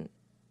turn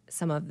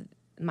some of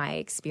my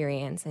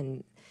experience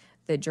and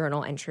the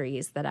journal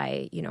entries that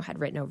I, had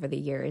written over the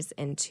years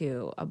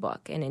into a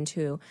book and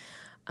into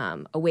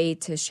a way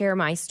to share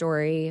my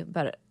story,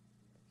 but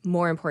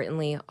more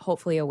importantly,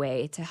 hopefully a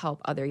way to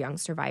help other young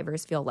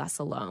survivors feel less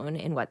alone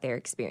in what they're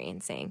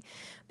experiencing.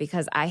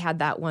 Because I had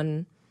that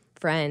one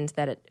friend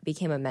that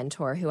became a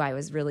mentor who I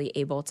was really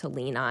able to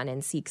lean on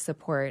and seek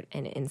support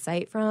and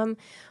insight from.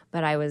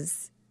 But I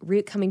was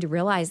coming to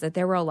realize that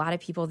there were a lot of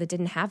people that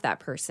didn't have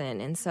that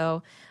person. And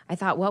so I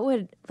thought,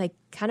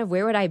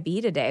 where would I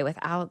be today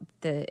without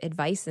the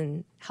advice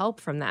and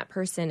help from that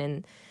person?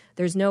 And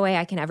there's no way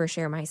I can ever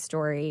share my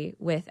story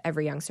with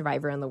every young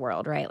survivor in the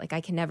world, right? Like,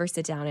 I can never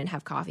sit down and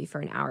have coffee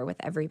for an hour with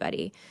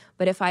everybody.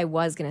 But if I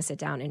was going to sit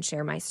down and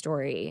share my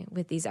story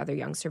with these other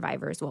young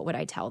survivors, what would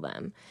I tell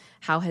them?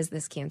 How has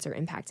this cancer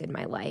impacted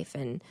my life?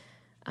 And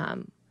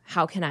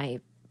how can I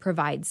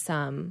provide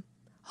some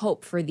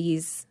hope for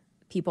these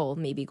people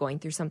maybe going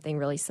through something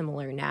really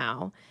similar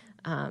now,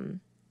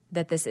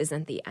 that this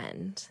isn't the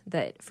end,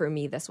 that for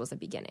me, this was a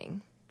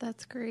beginning.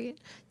 That's great.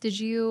 Did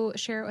you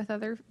share it with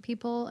other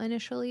people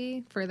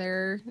initially for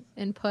their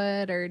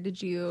input, or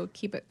did you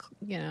keep it,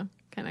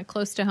 kind of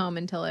close to home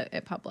until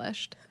it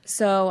published?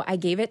 So I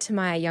gave it to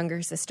my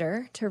younger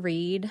sister to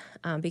read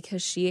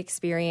because she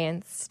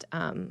experienced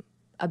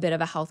a bit of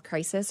a health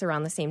crisis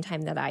around the same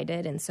time that I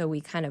did. And so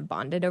we kind of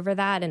bonded over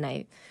that. And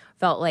I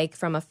felt like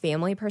from a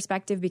family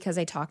perspective, because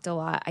I talk a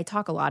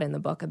lot in the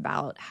book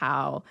about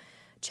how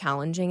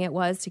challenging it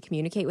was to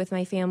communicate with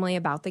my family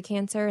about the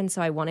cancer. And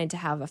so I wanted to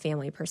have a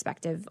family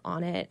perspective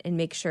on it and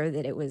make sure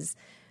that it was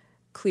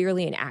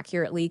clearly and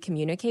accurately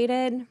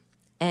communicated.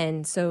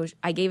 And so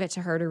I gave it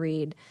to her to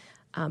read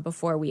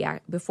before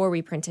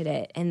we printed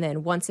it. And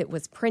then once it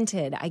was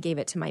printed, I gave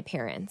it to my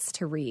parents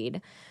to read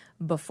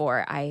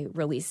before I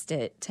released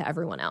it to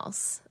everyone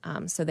else.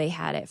 So they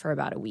had it for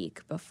about a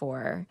week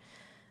before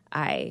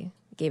I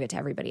gave it to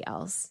everybody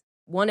else.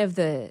 One of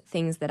the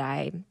things that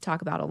I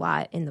talk about a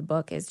lot in the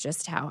book is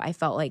just how I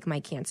felt like my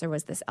cancer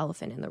was this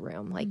elephant in the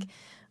room. Like,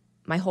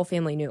 my whole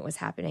family knew it was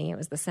happening. It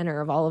was the center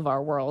of all of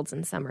our worlds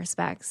in some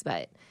respects,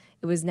 but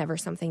it was never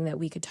something that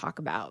we could talk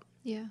about.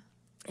 Yeah.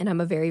 And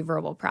I'm a very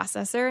verbal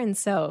processor. And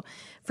so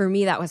for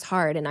me, that was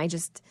hard. And I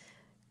just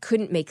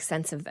couldn't make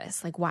sense of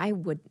this. Like, why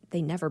would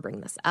they never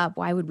bring this up?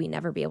 Why would we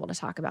never be able to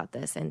talk about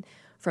this? And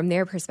from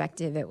their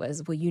perspective, it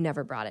was, well, you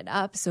never brought it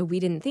up, so we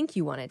didn't think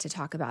you wanted to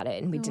talk about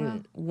it. And we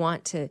didn't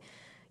want to,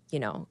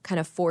 kind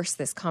of force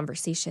this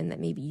conversation that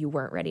maybe you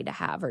weren't ready to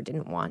have or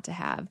didn't want to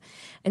have.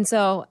 And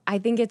so I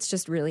think it's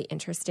just really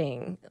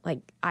interesting. Like,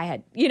 I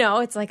had,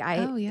 it's like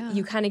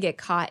you kind of get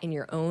caught in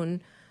your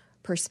own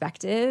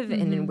perspective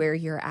and in where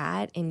you're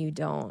at, and you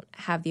don't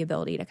have the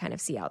ability to kind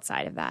of see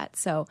outside of that.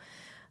 So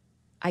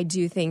I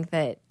do think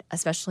that,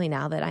 especially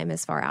now that I'm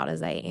as far out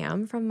as I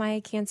am from my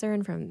cancer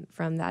and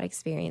from that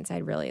experience,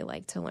 I'd really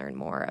like to learn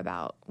more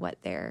about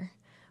what their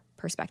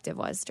perspective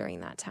was during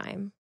that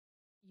time.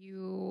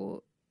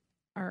 You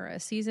are a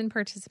seasoned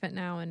participant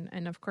now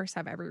and of course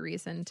have every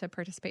reason to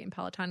participate in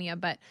Pelotonia,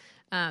 but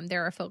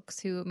there are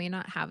folks who may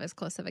not have as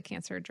close of a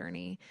cancer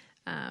journey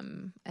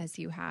as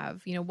you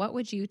have. What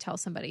would you tell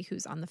somebody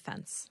who's on the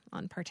fence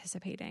on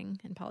participating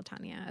in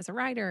Pelotonia as a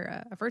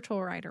rider, a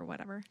virtual rider,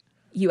 whatever?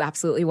 You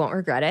absolutely won't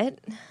regret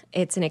it.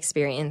 It's an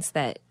experience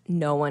that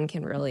no one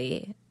can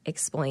really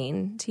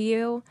explain to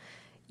you.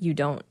 You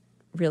don't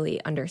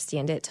really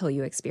understand it till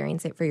you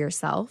experience it for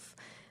yourself.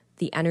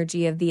 The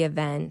energy of the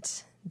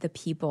event, the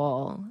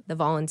people, the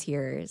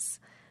volunteers,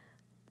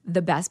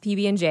 the best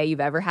PB&J you've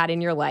ever had in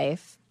your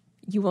life.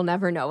 You will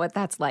never know what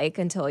that's like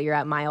until you're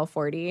at mile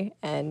 40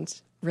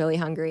 and really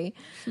hungry.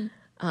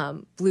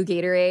 Blue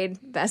Gatorade,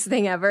 best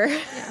thing ever.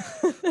 Yeah.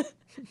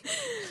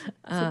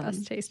 It's the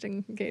best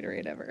tasting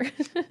Gatorade ever.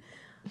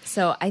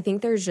 So I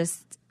think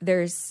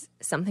there's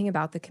something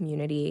about the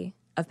community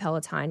of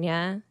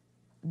Pelotonia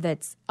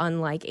that's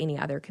unlike any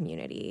other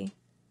community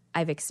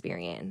I've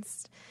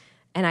experienced.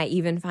 And I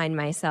even find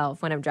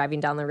myself when I'm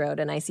driving down the road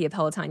and I see a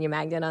Pelotonia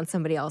magnet on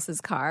somebody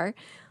else's car,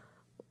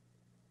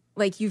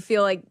 like, you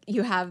feel like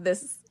you have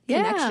this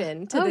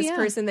connection to this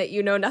person that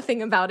you know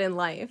nothing about in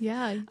life.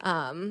 Yeah.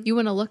 You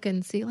want to look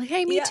and see, like,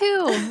 hey, me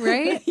too,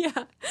 right?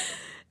 Yeah.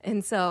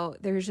 And so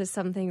there's just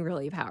something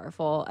really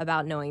powerful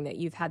about knowing that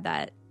you've had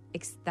that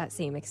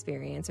same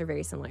experience or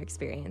very similar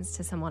experience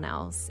to someone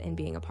else and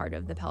being a part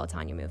of the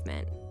Pelotonia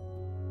movement.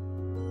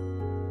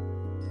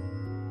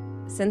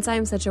 Since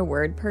I'm such a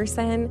word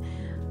person,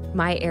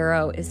 my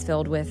arrow is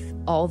filled with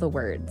all the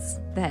words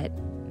that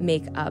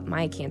make up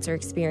my cancer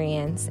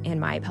experience and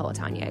my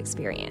Pelotonia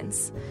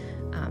experience.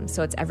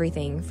 So it's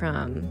everything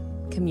from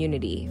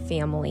community,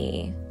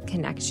 family,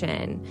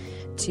 connection,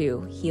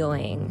 to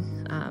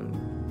healing,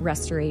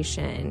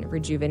 restoration,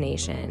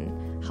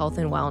 rejuvenation, health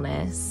and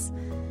wellness.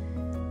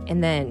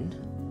 And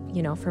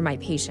then, for my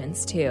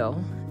patients too,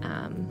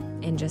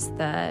 and just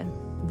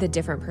the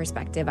different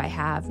perspective I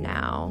have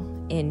now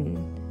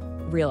in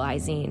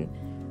realizing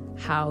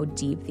how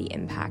deep the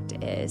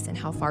impact is and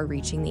how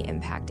far-reaching the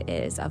impact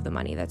is of the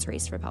money that's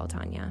raised for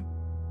Pelotonia.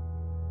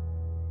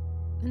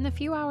 In the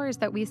few hours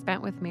that we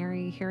spent with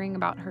Mary hearing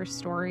about her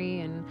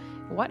story and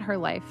what her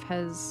life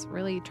has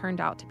really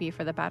turned out to be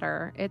for the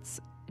better,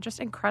 it's just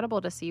incredible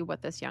to see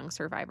what this young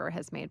survivor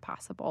has made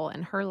possible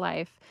in her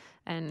life.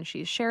 And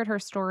she's shared her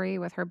story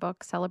with her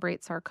book,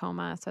 Celebrate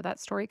Sarcoma. So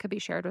that story could be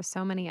shared with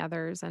so many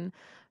others and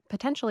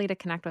potentially to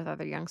connect with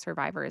other young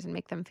survivors and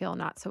make them feel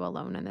not so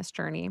alone in this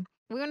journey.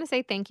 We want to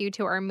say thank you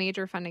to our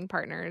major funding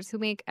partners who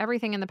make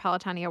everything in the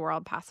Pelotonia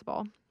world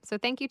possible. So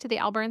thank you to the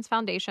L. Burns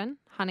Foundation,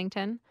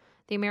 Huntington,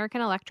 the American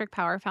Electric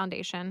Power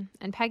Foundation,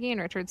 and Peggy and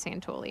Richard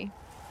Santulli.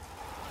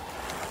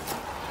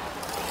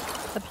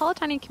 The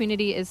Pelotonia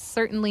community is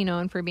certainly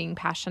known for being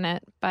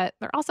passionate, but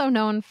they're also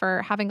known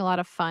for having a lot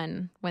of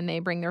fun when they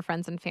bring their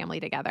friends and family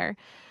together.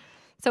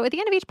 So at the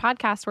end of each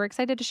podcast, we're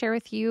excited to share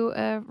with you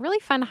a really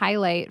fun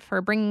highlight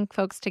for bringing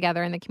folks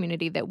together in the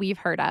community that we've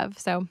heard of.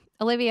 So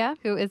Olivia,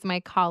 who is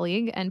my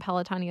colleague and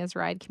Pelotonia's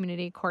Ride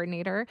Community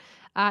Coordinator,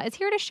 is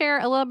here to share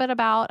a little bit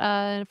about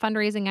a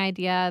fundraising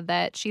idea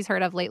that she's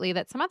heard of lately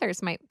that some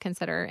others might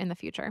consider in the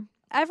future.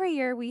 Every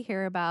year we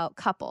hear about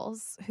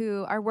couples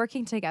who are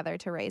working together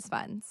to raise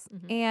funds.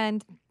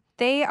 And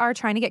they are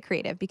trying to get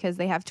creative because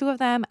they have two of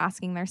them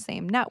asking their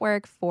same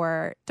network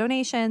for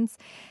donations.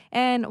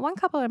 And one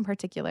couple in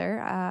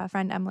particular,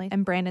 friend Emily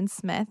and Brandon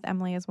Smith.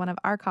 Emily is one of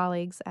our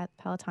colleagues at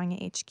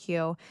Pelotonia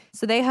HQ.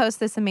 So they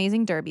host this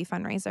amazing derby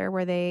fundraiser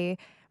where they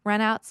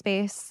rent out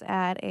space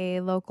at a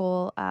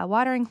local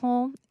watering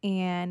hole,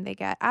 and they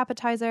get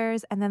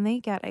appetizers, and then they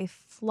get a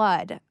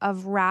flood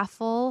of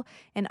raffle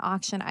and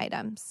auction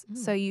items.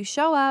 So you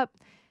show up,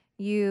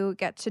 you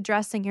get to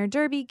dress in your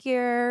derby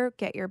gear,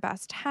 get your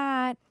best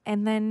hat,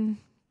 and then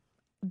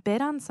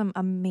bid on some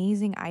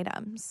amazing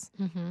items.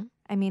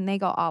 I mean, they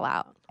go all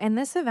out. And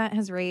this event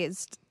has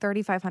raised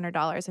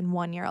 $3,500 in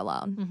 1 year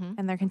alone,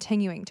 and they're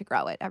continuing to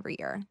grow it every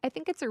year. I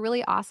think it's a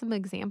really awesome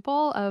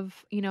example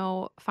of,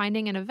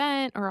 finding an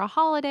event or a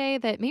holiday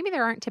that maybe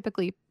there aren't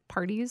typically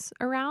parties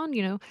around,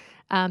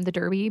 the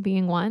Derby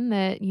being one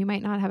that you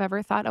might not have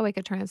ever thought, I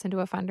could turn this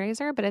into a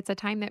fundraiser, but it's a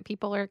time that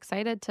people are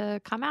excited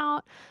to come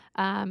out,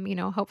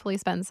 hopefully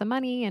spend some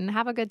money and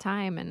have a good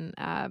time. And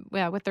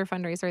with their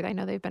fundraiser, I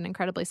know they've been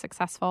incredibly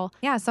successful.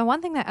 Yeah, so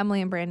one thing that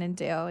Emily and Brandon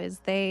do is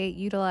they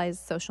utilize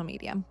social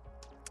media,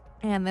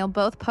 and they'll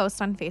both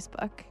post on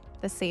Facebook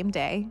the same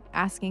day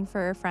asking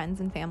for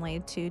friends and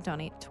family to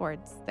donate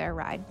towards their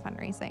ride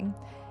fundraising.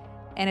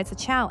 And it's a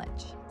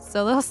challenge.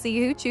 So they'll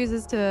see who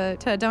chooses to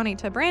donate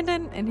to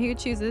Brandon and who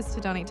chooses to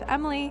donate to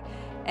Emily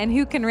and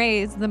who can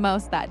raise the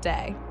most that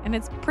day. And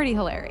it's pretty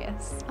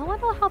hilarious. A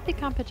little healthy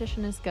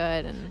competition is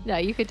good. And yeah,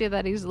 you could do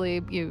that easily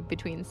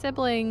between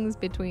siblings,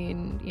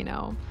 between,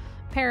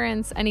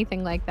 parents,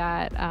 anything like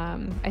that.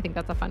 I think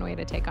that's a fun way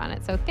to take on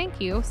it. So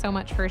thank you so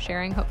much for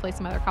sharing. Hopefully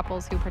some other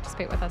couples who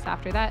participate with us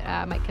after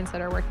that might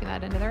consider working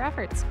that into their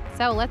efforts.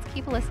 So let's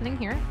keep listening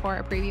here for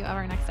a preview of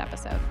our next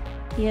episode.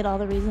 He had all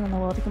the reason in the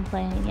world to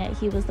complain, and yet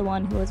he was the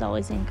one who was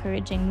always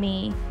encouraging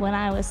me when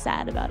I was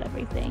sad about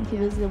everything. He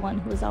was the one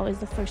who was always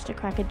the first to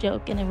crack a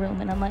joke in a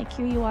room, and I'm like,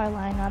 here you are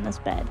lying on this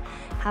bed.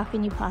 How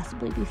can you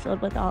possibly be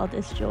filled with all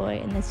this joy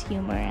and this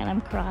humor? And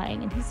I'm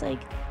crying, and he's like,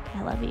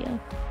 I love you.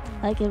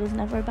 Like, it was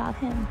never about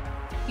him.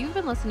 You've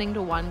been listening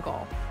to One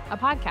Goal, a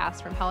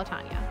podcast from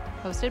Pelotonia,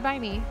 hosted by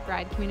me,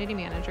 Ride Community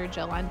Manager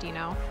Jill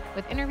Ondino,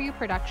 with interview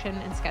production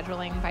and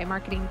scheduling by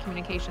Marketing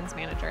Communications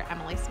Manager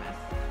Emily Smith.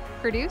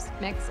 Produced,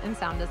 mixed, and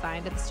sound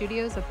designed at the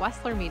studios of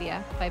Westler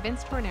Media by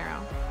Vince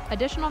Tornero.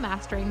 Additional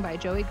mastering by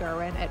Joey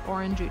Gerwin at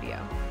Orange Studio.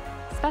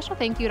 Special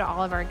thank you to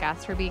all of our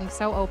guests for being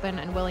so open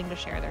and willing to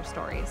share their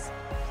stories.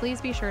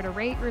 Please be sure to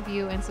rate,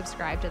 review, and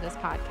subscribe to this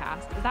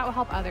podcast, as that will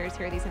help others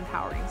hear these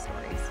empowering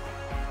stories.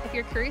 If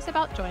you're curious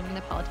about joining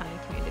the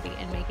Pelotonia community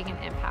and making an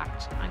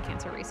impact on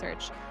cancer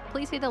research,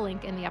 please see the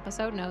link in the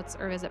episode notes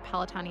or visit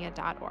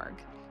pelotonia.org.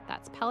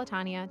 That's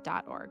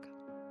pelotonia.org.